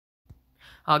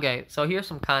Okay, so here's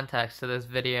some context to this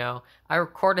video. I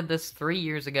recorded this 3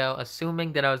 years ago,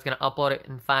 assuming that I was going to upload it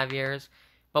in 5 years.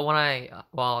 But when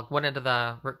went into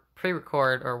the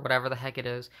pre-record or whatever the heck it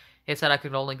is, it said I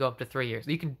could only go up to 3 years.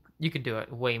 You can do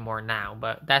it way more now,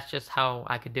 but that's just how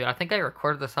I could do it. I think I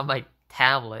recorded this on my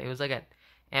tablet. It was like an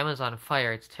Amazon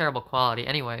Fire. It's terrible quality.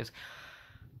 Anyways,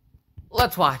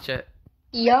 let's watch it.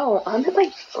 Yo, I'm at my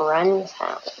friend's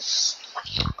house.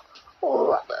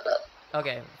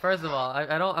 Okay, first of all,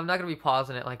 I'm not gonna be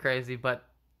pausing it like crazy, but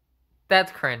that's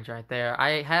cringe right there.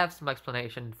 I have some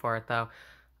explanation for it though.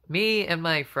 Me and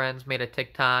my friends made a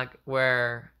TikTok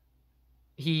where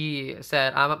he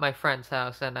said, I'm at my friend's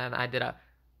house, and then I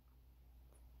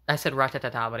said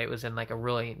ratatata, but it was in like a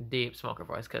really deep smoker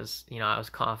voice because, I was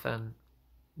coughing.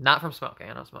 Not from smoking,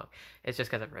 I don't smoke. It's just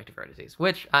because of respiratory disease,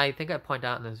 which I think I point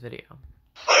out in this video.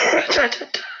 That's kind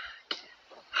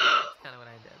of what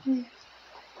I did.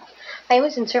 I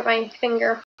always insert my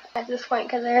finger at this point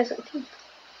because there isn't teeth.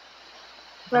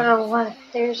 I don't know why.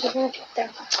 There's a teeth there.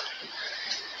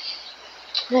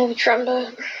 I have a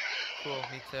trumpet. Cool,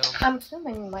 me too. I'm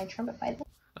assuming my trumpet by then.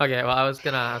 Okay, well, I was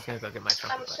gonna go get my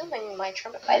trumpet. I'm assuming my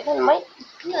trumpet by then might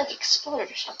be like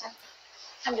exploded or something.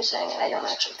 I'm just saying that. I don't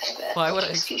actually think that. Why would I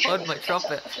explode my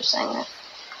trumpet? I'm just saying that.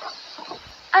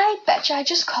 I betcha I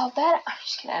just called that. I'm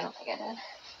just kidding. I don't think I did.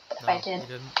 But if I did, you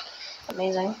didn't.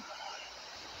 Amazing.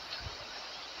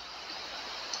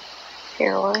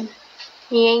 Hairline.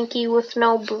 Yankee with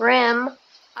no brim.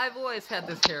 I've always had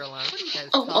this hairline. What are you guys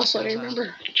Oh, talking also, about?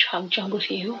 remember Chug Jug with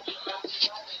you?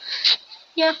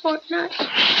 Yeah, Fortnite.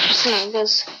 So it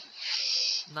goes.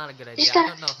 Not a good idea. Just I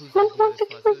don't know who's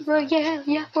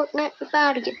yeah, Fortnite. We're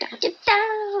about to get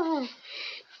down.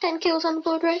 10 kills on the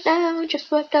board right now. Just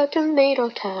swept out Tomato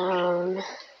Town.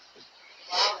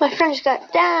 My friend just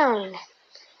got down.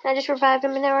 I just revived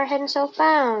him, and now we're heading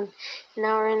southbound.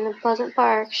 Now we're in the Pleasant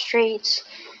Park streets.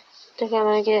 Think I'm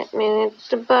gonna get me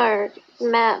the bar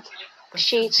map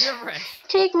sheets.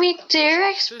 Take me to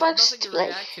Xbox to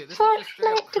play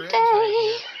Fortnite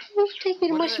today. Take me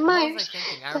to Bush Myers,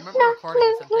 but not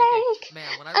Blue Lake.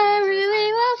 I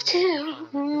really love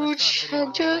to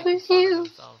Chug Jug with you.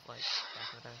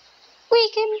 We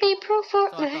can be pro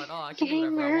Fortnite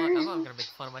gamers. I'm not gonna make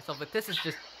fun of myself, but this is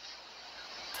just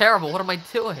terrible. What am I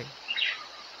doing?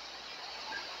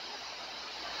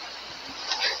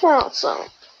 Well, so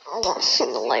I'll see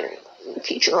the lighter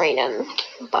future right in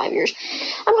 5 years.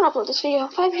 I'm gonna upload this video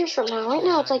 5 years from now. Right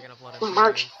now it's like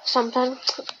March sometime.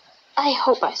 I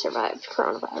hope I survived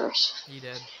coronavirus. You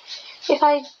did. If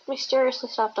I mysteriously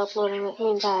stopped uploading, that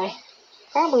means I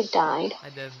probably died. I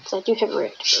did. Because I do have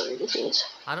respiratory disease.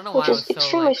 I don't know why which is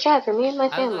extremely sad for me and my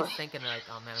family. I was thinking like,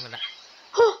 oh man, I'm gonna...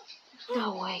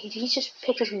 No way, did he just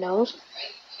pick his nose?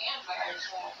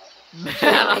 Man,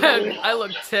 I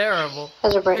look terrible.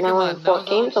 As of right now, I'm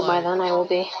 14, so by then I will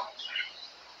be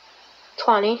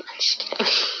 20. I'm just kidding.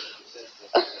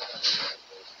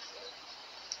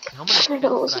 I'm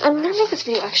gonna make this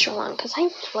video extra long because I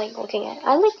like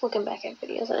looking back at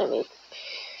videos that I made.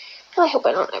 I hope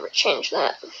I don't ever change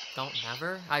that. Don't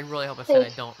never? I really hope I said I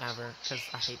don't ever, because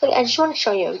I hate that. I just want to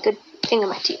show you a good thing of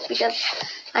my teeth because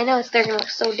I know they're gonna look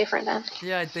so different then.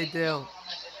 Yeah, they do.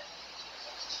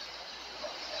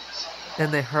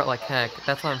 And they hurt like heck.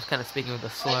 That's why I'm kind of speaking with a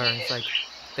slur. It's like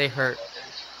they hurt.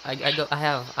 I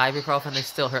have ibuprofen. They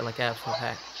still hurt like absolute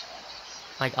heck.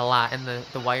 Like a lot, and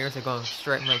the wires are going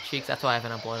straight in my cheeks. That's why I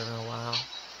haven't uploaded in a while.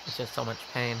 It's just so much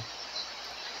pain.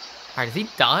 Alright, is he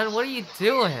done? What are you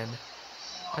doing?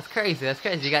 That's crazy, that's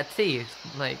crazy. You got teeth.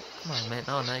 Like, come on, man.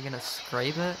 Oh, now you're gonna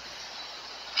scrape it?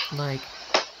 Like,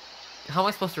 how am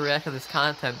I supposed to react to this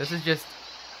content? This is just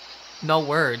no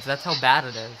words. That's how bad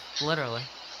it is. Literally.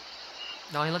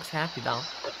 No, he looks happy, though.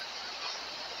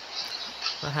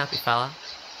 Not happy, fella.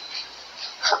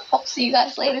 I'll see you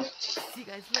guys later. See you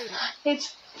guys later.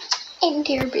 It's in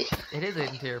therapy. It is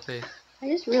in therapy. I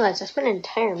just realized I spent an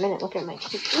entire minute looking at my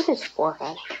teeth. Look at his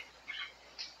forehead.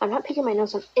 I'm not picking my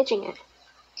nose, I'm itching it.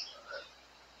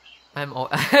 I'm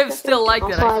still like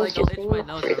that. I feel like I'll itch my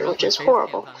nose. Which is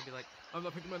horrible. I'm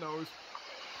not picking my nose.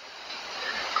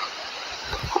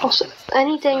 Also,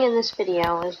 anything in this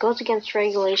video goes against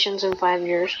regulations in 5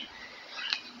 years.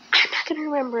 I'm not gonna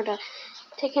remember to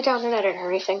take it down and edit or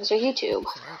anything, so YouTube,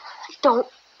 don't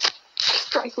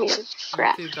strike me as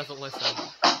crap. YouTube doesn't listen.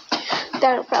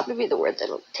 That'll probably be the word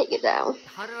that'll take it down.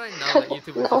 How did I know that YouTube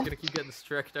is just gonna keep getting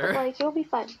stricter? Like, it'll be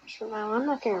 5 years from now. I'm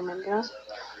not gonna remember this.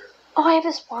 Oh, I have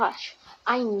this watch.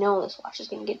 I know this watch is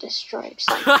gonna get destroyed.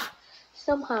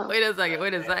 Somehow. Wait a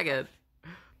second.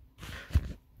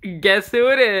 Guess who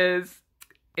it is?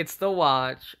 It's the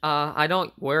watch. I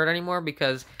don't wear it anymore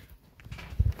because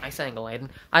Nice angle, Aiden.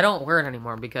 I don't wear it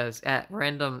anymore because at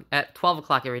 12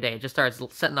 o'clock every day, it just starts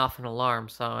setting off an alarm.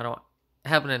 So I don't. It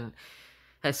happened in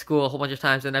high school a whole bunch of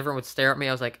times, and everyone would stare at me.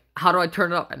 I was like, how do I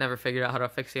turn it up? I never figured out how to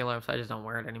fix the alarm, so I just don't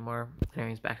wear it anymore.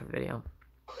 Anyways, back to the video.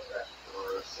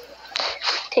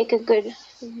 Take a good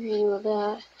view of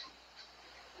that.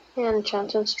 And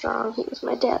Johnson Strong, he was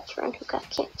my dad's friend who got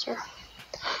cancer.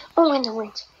 Oh,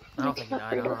 wins. I don't think he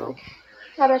died, I don't know.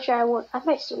 I bet you I would. I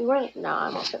might still be wearing it. No, I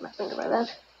won't fit my finger by then.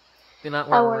 Do not I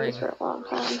wear a wore ring. this for a long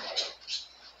time.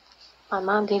 My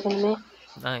mom gave it to me.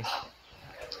 Nice.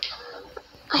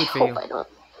 I for hope you. I don't.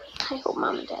 I hope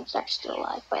mom and dad are still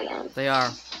alive by then. They are.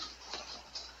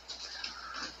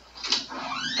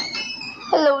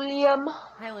 Hello, Liam.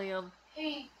 Hi, Liam.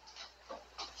 Hey.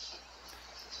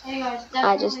 Hey guys,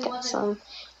 I just got some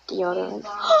deodorant.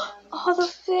 Oh, the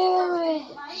ferret.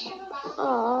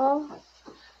 Oh.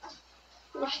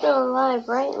 They're still alive,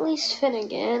 right? At least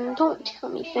Finnegan. Don't tell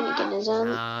me Finnegan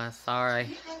isn't. Sorry.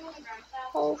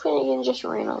 Oh, Finnegan just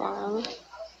ran along.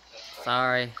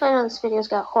 Sorry. I know this video's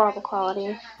got horrible quality.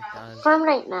 It does. From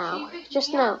right now,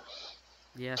 just know,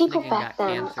 Yeah, people Finnegan back got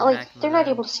then, cancer like, back in the they're not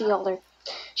day. able to see all their...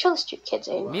 Show this to your kids,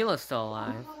 Aiden. Mila's still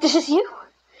alive. This is you.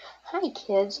 Hi,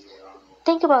 kids.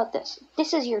 Think about this.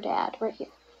 This is your dad, right here.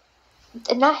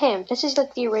 And not him. This is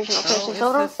like the original person. it's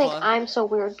So don't this think one. I'm so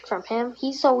weird from him.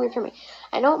 He's so weird from me.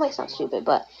 I know it might sound stupid,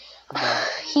 but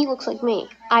he looks like me.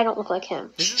 I don't look like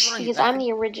him. This is when I- Because I'm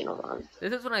the original one.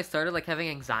 This is when I started like having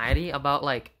anxiety about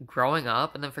like growing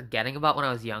up and then forgetting about when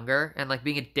I was younger and like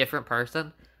being a different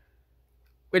person.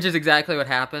 Which is exactly what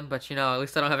happened, but you know, at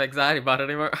least I don't have anxiety about it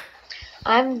anymore.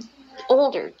 I'm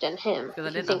older than him, Because I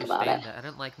if you didn't think about understand it. it. I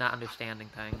didn't like not understanding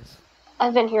things.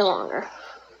 I've been here longer.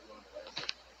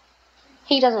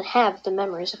 He doesn't have the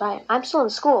memories of I'm still in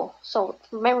school, so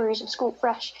memories of school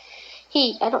fresh.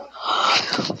 I don't...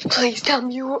 Please tell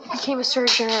me you became a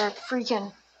surgeon or a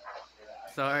freaking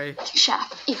Sorry.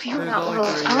 chef. If you're There's not one only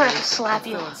of those, 3 I'm gonna have years. to slap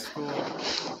I'm you. still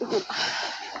in school.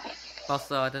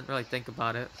 Also, I didn't really think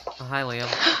about it. Oh, hi, Liam.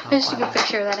 Oh, I just took a bye.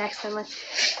 picture of that accidentally.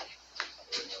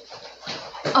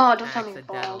 Oh, don't tell me you're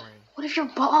bald. Accidentally. What if you're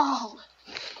bald?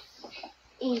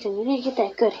 Ethan, you need to get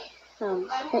that good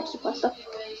hair supply stuff.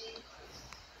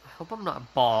 I hope I'm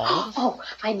not bald. Oh,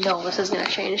 I know this is gonna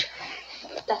change.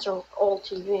 That's an old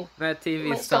TV. That TV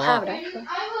Might is still still have up. it, actually.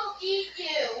 I will eat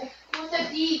you with a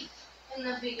beat in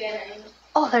the beginning.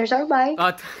 Oh, there's our bike.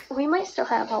 Oh, We might still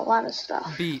have a lot of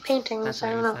stuff. Beat. Paintings, That's I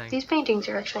what don't you're know. saying. These paintings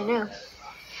are actually new.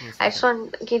 Yes, I just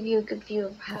want to give you a good view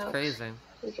of That's how, crazy.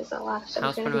 because a lot of stuff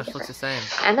House is going pretty to be much looks different. the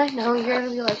same. And I know you're going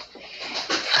to be like,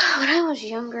 when I was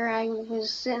younger, I was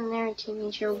sitting there a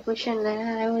teenager wishing that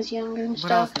I was younger and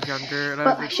When I was stuff. younger and But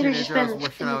I I was a should've just teenager, I was been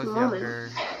wishing in I the was moment. younger.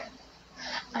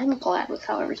 I'm glad with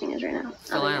how everything is right now.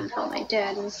 Still Other am. than how my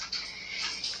dad is.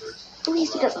 At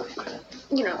least he doesn't,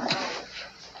 you know.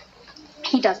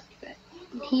 He doesn't.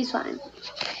 He's fine.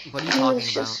 What are you He talking was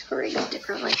about? just raised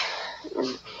differently.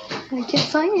 And I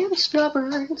guess I am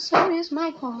stubborn, so is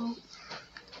my fault.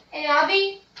 Hey,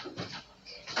 Abby.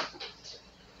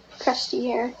 Crusty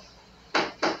hair.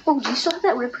 Oh, do you still have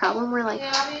that weird problem where, like,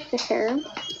 Hey, Abby. the hair,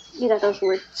 you got those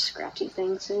weird scratchy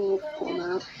things and you pull them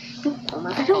out? You pull them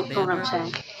out. I don't know what I'm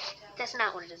saying. That's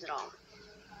not what it is at all.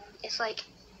 It's like,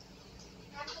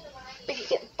 if you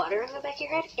get butter in the back of your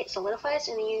head, it solidifies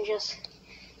and then you just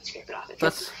scrape it off. It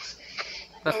feels nice.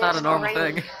 That's And not a it's normal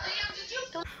grainy. thing.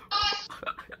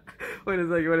 Wait a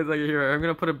second, here. I'm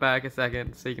gonna put it back a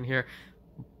second so you can hear.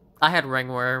 I had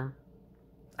ringworm.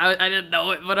 I didn't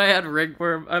know it, but I had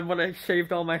ringworm. And when I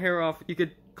shaved all my hair off, you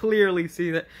could clearly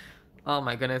see that. Oh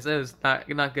my goodness, it was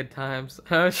not good times.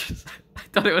 I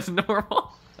thought it was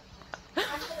normal.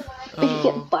 If you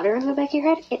get butter in the back of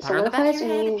your head, it Butter in the back of solidifies your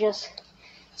and then head? you just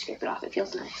scrape it off. It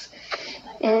feels nice.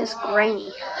 And it's grainy.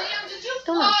 Liam, did you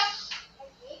Don't know. flush?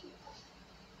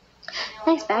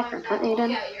 Nice background, huh,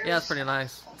 Aiden? Yeah, it's pretty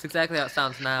nice. It's exactly how it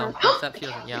sounds now, except she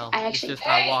doesn't yell. I It's actually just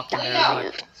I walk in there and died.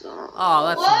 like, oh,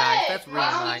 that's What? nice. That's really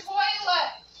Wash nice. the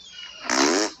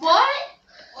toilet. What?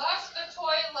 Wash the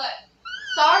toilet.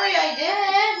 Sorry, I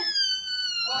did.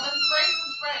 Well, then spray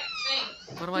some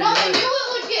spray. What am No, I I knew doing?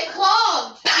 it would get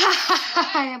clogged.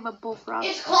 I am a bullfrog.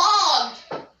 It's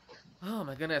clogged. Oh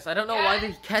my goodness, I don't know why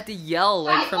they had to yell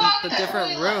like from the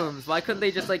different rooms. Why couldn't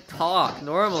they just like talk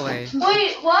normally?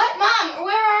 Wait, what? Mom,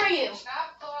 where are you?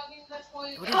 Stop clogging the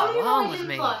toilet. What How do is you know wrong I with didn't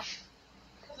me? flush?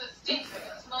 Because it stinks. I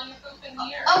can smell your poop in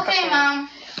here. Okay, Mom.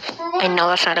 I know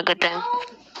that's not a good thing. No,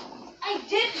 I I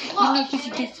did flush,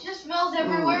 and it just smells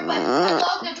everywhere, but I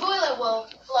love the toilet while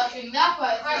flushing. That's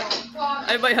why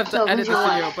I might have to So, edit this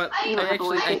Lindsay, video, but you don't have to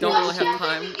worry. I don't really have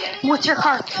time. What's your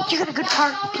car? You got a good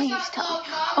car? Please tell me.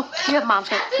 Oh, you have mom's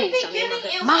car. Please tell me.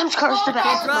 Mom's car is the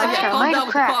best. drive Mom's yet. car Calm might down have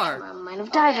with the car. crashed. Mom might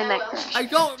have died in that crash. I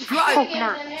don't drive! Hope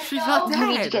not. She's not You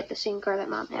need to dead! get the same car that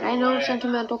mom had. I know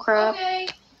sentimental crap. Okay.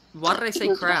 Why did I say It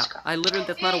was the crap? best car. I literally,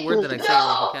 that's not a word that I say in my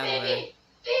No, vocabulary.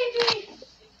 baby.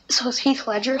 So is Heath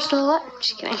Ledger still alive?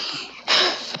 Just kidding.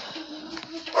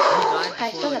 I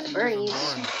still got the birdies.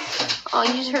 Oh,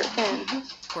 you just hurt Finn.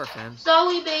 Poor Finn.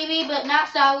 Sorry, baby, but not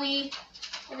sorry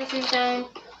at the same time.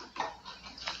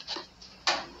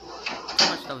 So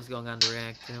much stuff is going on to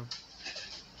react to.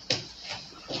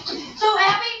 So,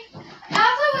 Abby, as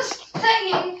I was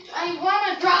saying, I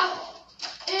want to drop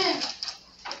in.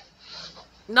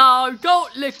 No,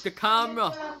 don't lick the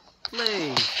camera!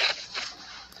 Please.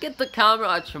 Get the camera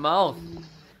out your mouth.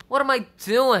 What am I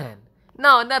doing?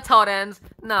 No, and that's how it ends.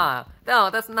 No,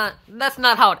 that's not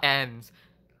how it ends.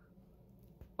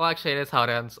 Well, actually, it is how it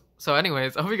ends. So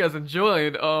anyways, I hope you guys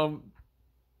enjoyed. I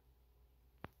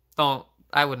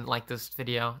wouldn't like this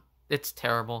video. It's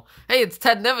terrible. Hey, it's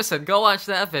Ted Nivison. Go watch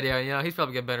that video. You know, he's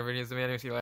probably got better videos than me. Anyway, see you later.